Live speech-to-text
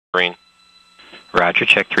Green. Roger,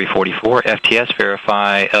 check 344. FTS,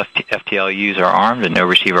 verify FTLUs are armed and no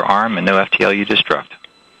receiver arm and no FTLU destruct.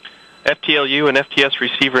 FTLU and FTS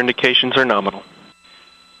receiver indications are nominal.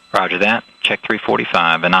 Roger that. Check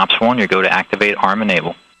 345. And Ops 1, you go to activate arm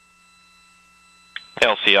enable.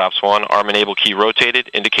 LC Ops 1, arm enable key rotated,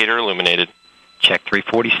 indicator illuminated. Check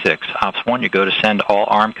 346. Ops 1, you go to send all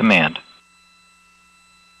arm command.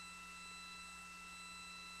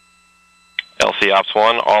 LC Ops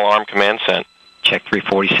 1, all arm command sent. Check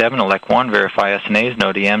 347. Elect 1, verify SNAs and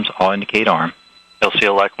ODMs all indicate arm. LC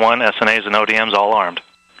Elect 1, SNAs and ODMs all armed.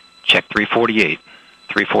 Check 348.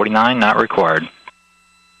 349, not required.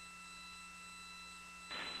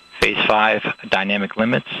 Phase 5 dynamic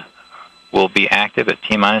limits will be active at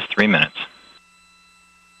T-minus 3 minutes.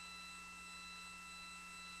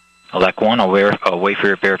 Elect 1, I'll wait for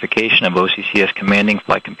your verification of OCCS commanding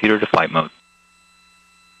flight computer to flight mode.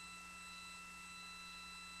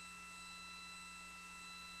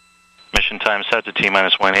 Mission time set to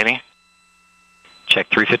T-minus 180. Check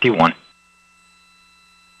 351.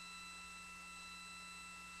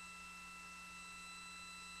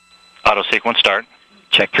 Auto sequence start.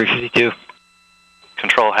 Check 352.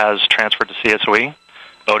 Control has transferred to CSOE.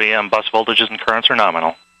 ODM bus voltages and currents are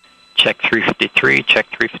nominal. Check 353. Check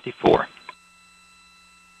 354.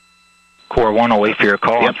 Core 1, I'll wait for your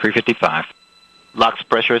call on 355. LOX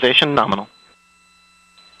pressurization nominal.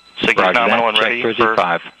 SIGI is nominal and ready check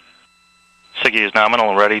 355. SIGI is nominal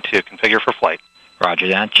and ready to configure for flight. Roger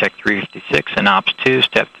that. Check 356 and Ops 2,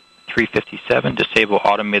 step 357, disable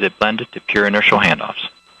automated blended to pure inertial handoffs.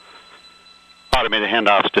 Automated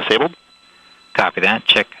handoffs disabled. Copy that.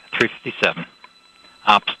 Check 357.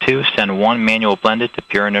 Ops 2, send 1 manual blended to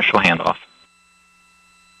pure inertial handoff.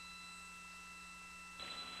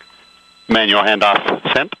 Manual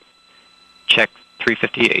handoff sent. Check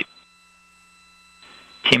 358.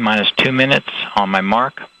 T-minus 2 minutes on my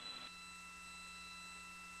mark.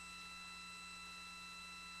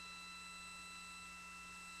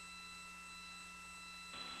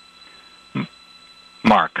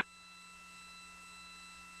 Mark.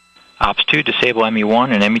 Ops 2, disable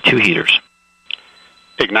ME1 and ME2 heaters.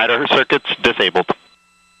 Igniter circuits disabled.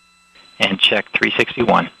 And check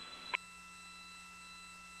 361.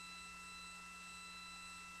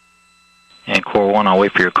 And Core 1, I'll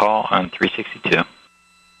wait for your call on 362.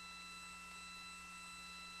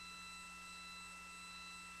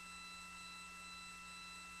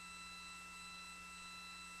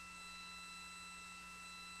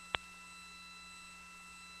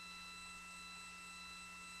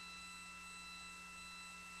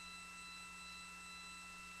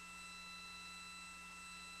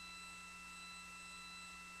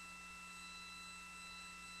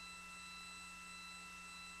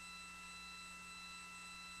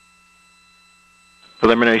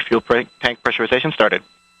 Preliminary fuel tank pressurization started.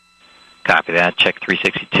 Copy that. Check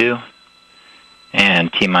 362.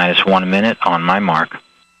 And T-minus 1 minute on my mark.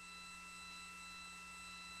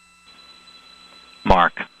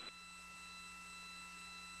 Mark.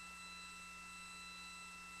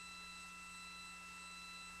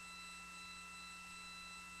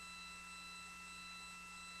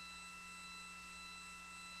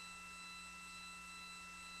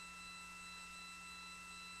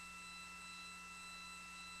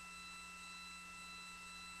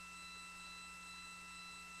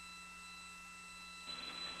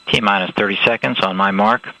 T-minus 30 seconds on my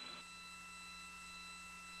mark.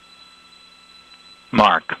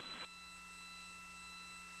 Mark.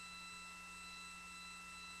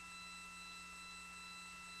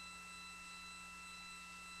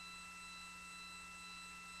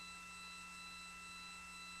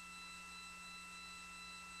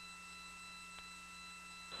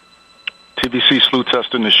 TBC slew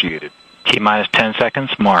test initiated. T-minus 10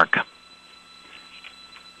 seconds. Mark.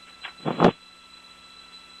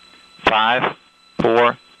 5,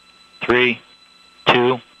 4, 3,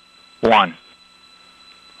 2, 1.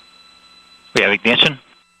 We have ignition.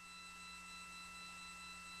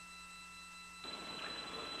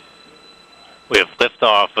 We have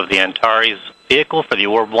liftoff of the Antares vehicle for the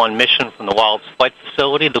Orb-1 mission from the Wallop flight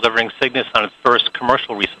facility, delivering Cygnus on its first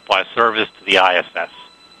commercial resupply service to the ISS.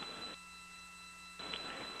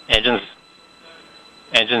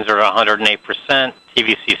 Engines are 108%.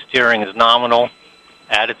 TVC steering is nominal.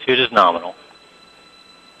 Attitude is nominal.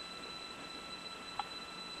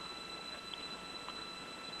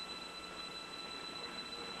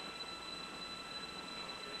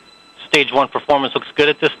 Stage 1 performance looks good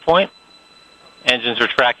at this point. Engines are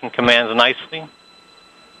tracking commands nicely.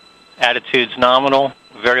 Attitude's nominal.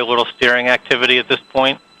 Very little steering activity at this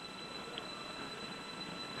point.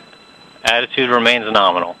 Attitude remains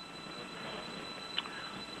nominal.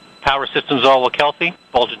 Power systems all look healthy.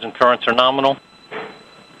 Voltage and currents are nominal.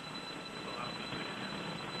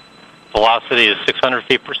 Velocity is 600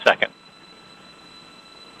 feet per second.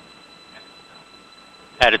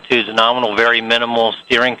 Attitude is nominal, very minimal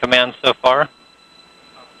steering commands so far.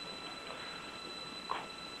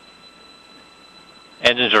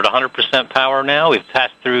 Engines are at 100% power now. We've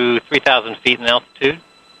passed through 3,000 feet in altitude.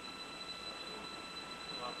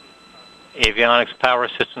 Avionics power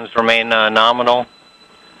systems remain nominal.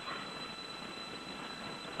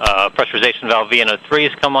 Pressurization valve VNO3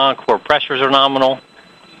 has come on. Core pressures are nominal.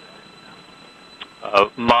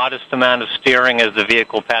 Modest amount of steering as the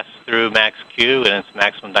vehicle passes through max Q and its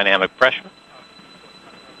maximum dynamic pressure.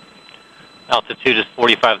 Altitude is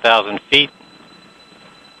 45,000 feet.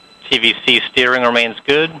 TVC steering remains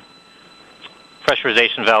good.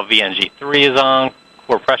 Pressurization valve VNG3 is on.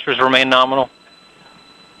 Core pressures remain nominal.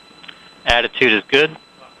 Attitude is good.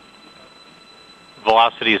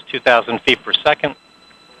 Velocity is 2,000 feet per second.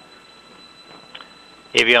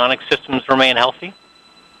 Avionics systems remain healthy.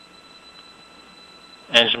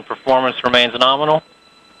 Engine performance remains nominal.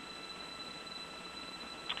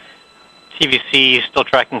 TVC still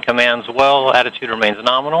tracking commands well. Attitude remains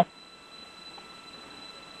nominal.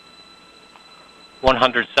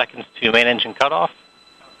 100 seconds to main engine cutoff.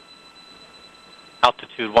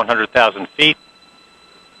 Altitude 100,000 feet.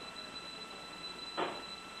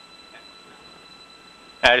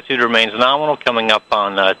 Attitude remains nominal, coming up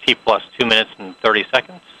on T plus 2 minutes and 30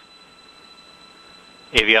 seconds.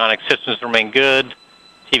 Avionics systems remain good.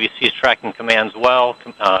 TVC is tracking commands well.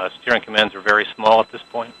 Steering commands are very small at this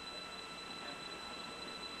point.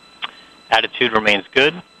 Attitude remains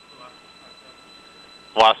good.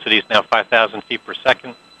 Velocity is now 5,000 feet per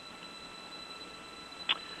second.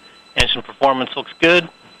 Engine performance looks good.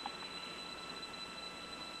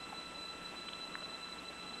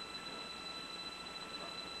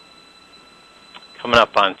 Coming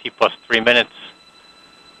up on T plus 3 minutes.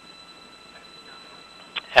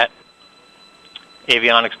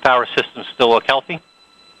 Avionics power systems still look healthy.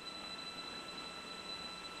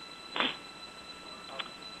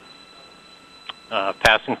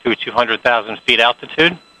 Passing through 200,000 feet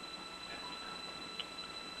altitude.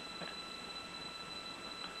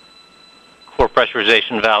 Core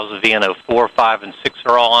pressurization valves of VNO 4, 5, and 6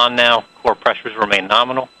 are all on now. Core pressures remain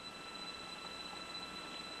nominal.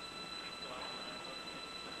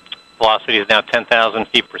 Velocity is now 10,000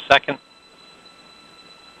 feet per second.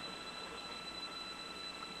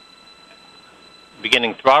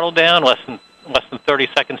 Beginning throttle down, less than 30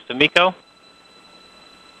 seconds to MECO.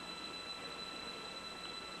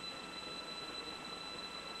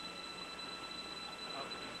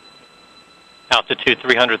 Altitude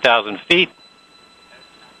 300,000 feet.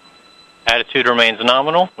 Attitude remains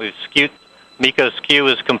nominal. We've skewed. MECO skew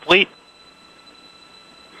is complete.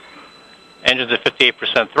 Engines at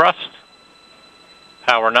 58% thrust.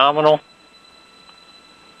 Power nominal.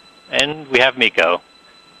 And we have MECO.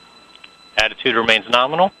 Attitude remains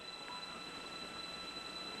nominal.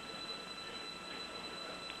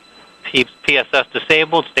 PSS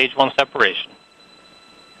disabled, stage 1 separation.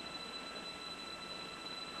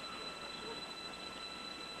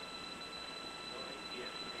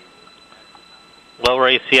 Lower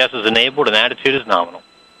ACS is enabled and attitude is nominal.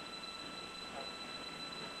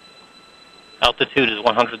 Altitude is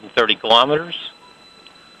 130 kilometers.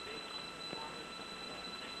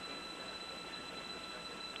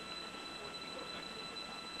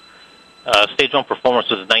 Stage 1 performance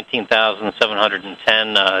is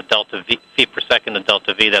 19,710 delta v, feet per second of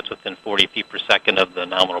delta V. That's within 40 feet per second of the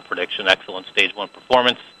nominal prediction. Excellent Stage 1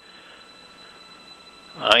 performance.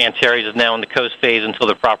 Antares is now in the coast phase until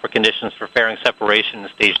the proper conditions for fairing separation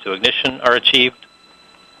and Stage 2 ignition are achieved.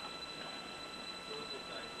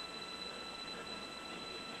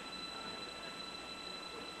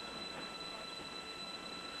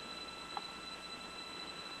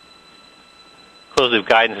 Closed loop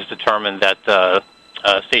guidance has determined that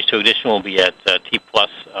Stage 2 ignition will be at T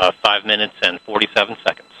plus 5 minutes and 47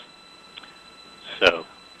 seconds. So,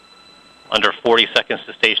 under 40 seconds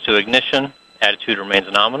to Stage 2 ignition, attitude remains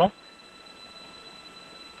nominal.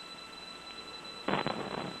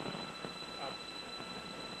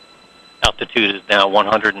 Altitude is now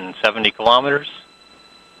 170 kilometers.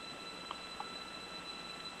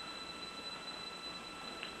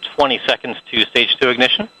 20 seconds to Stage 2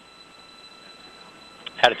 ignition.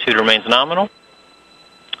 Attitude remains nominal.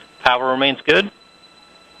 Power remains good.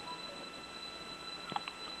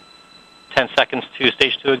 10 seconds to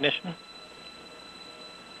Stage 2 ignition.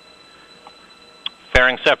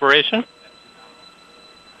 Fairing separation.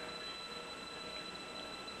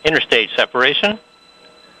 Interstage separation.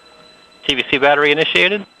 TVC battery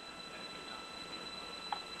initiated.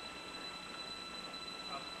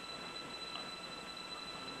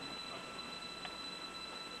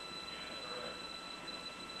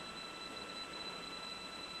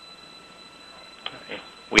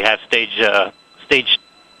 We have stage.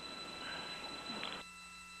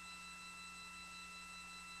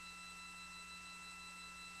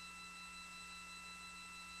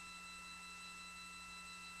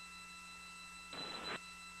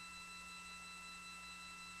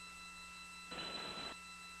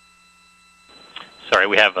 Sorry,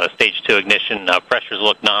 we have stage 2 ignition. Pressures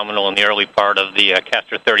look nominal in the early part of the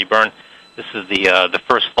Castor 30 burn. This is the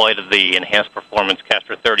first flight of the enhanced performance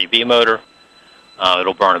Castor 30B motor.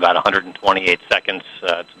 It'll burn about 128 seconds.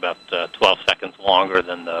 It's about 12 seconds longer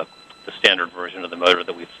than the standard version of the motor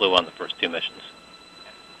that we flew on the first 2 missions.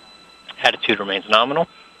 Attitude remains nominal.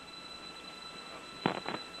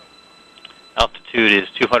 Altitude is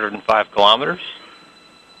 205 kilometers.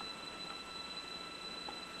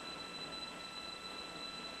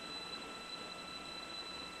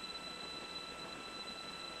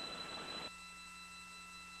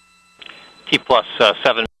 T plus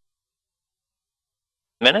 7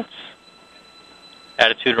 minutes.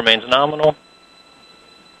 Attitude remains nominal.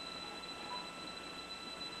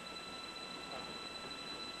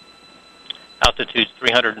 Altitude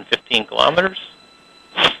 315 kilometers.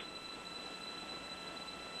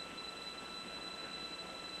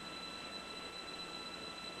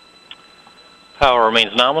 Power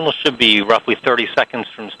remains nominal. Should be roughly 30 seconds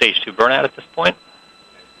from stage 2 burnout at this point.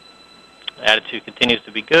 Attitude continues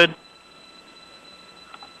to be good.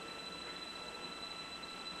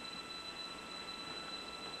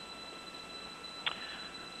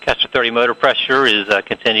 Castor 30 motor pressure is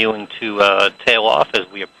continuing to tail off as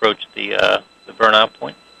we approach the burnout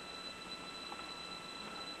point.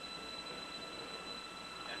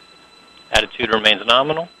 Attitude remains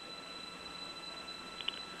nominal.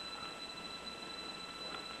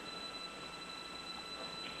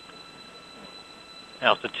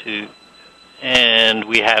 Altitude, and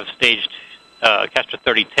we have staged Castor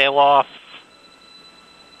 30 tail off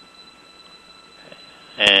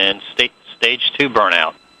and stage 2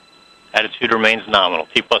 burnout. Attitude remains nominal.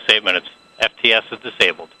 T plus 8 minutes. FTS is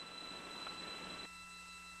disabled.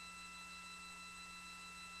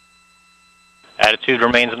 Attitude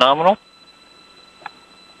remains nominal.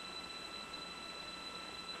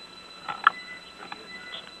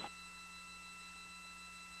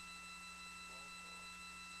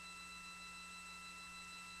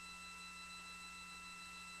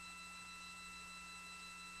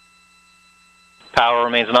 Power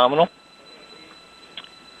remains nominal.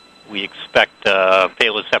 We expect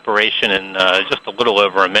payload separation in just a little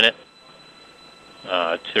over a minute.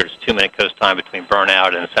 There's 2-minute coast time between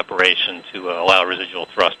burnout and separation to allow residual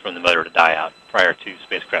thrust from the motor to die out prior to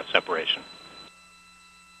spacecraft separation.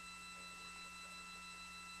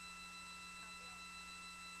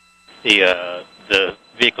 The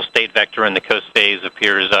vehicle state vector in the coast phase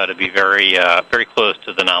appears to be very close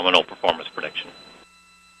to the nominal performance prediction.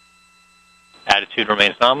 Attitude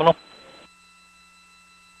remains nominal.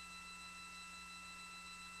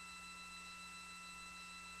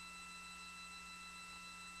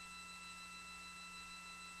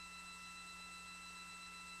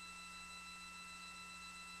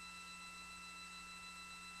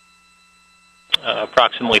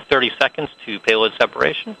 Approximately 30 seconds to payload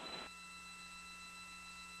separation.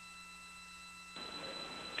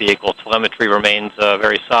 Vehicle telemetry remains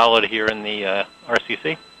very solid here in the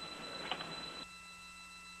RCC.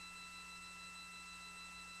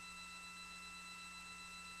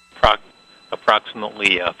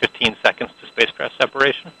 Approximately 15 seconds to spacecraft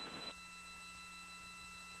separation.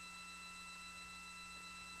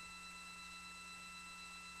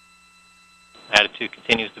 Attitude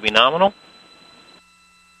continues to be nominal.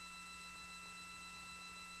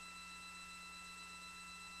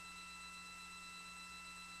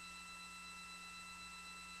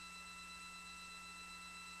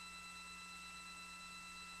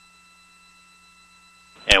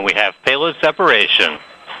 And we have payload separation.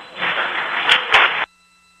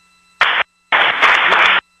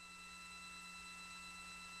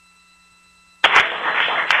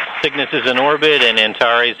 Cygnus is in orbit, and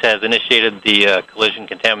Antares has initiated the collision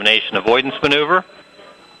contamination avoidance maneuver.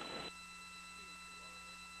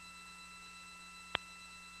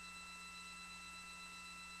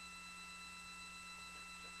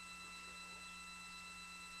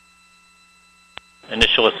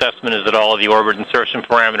 Initial assessment is that all of the orbit insertion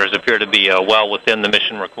parameters appear to be well within the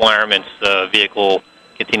mission requirements. The vehicle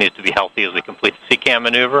continues to be healthy as we complete the CCAM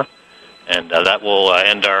maneuver. And that will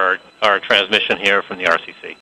end our transmission here from the RCC.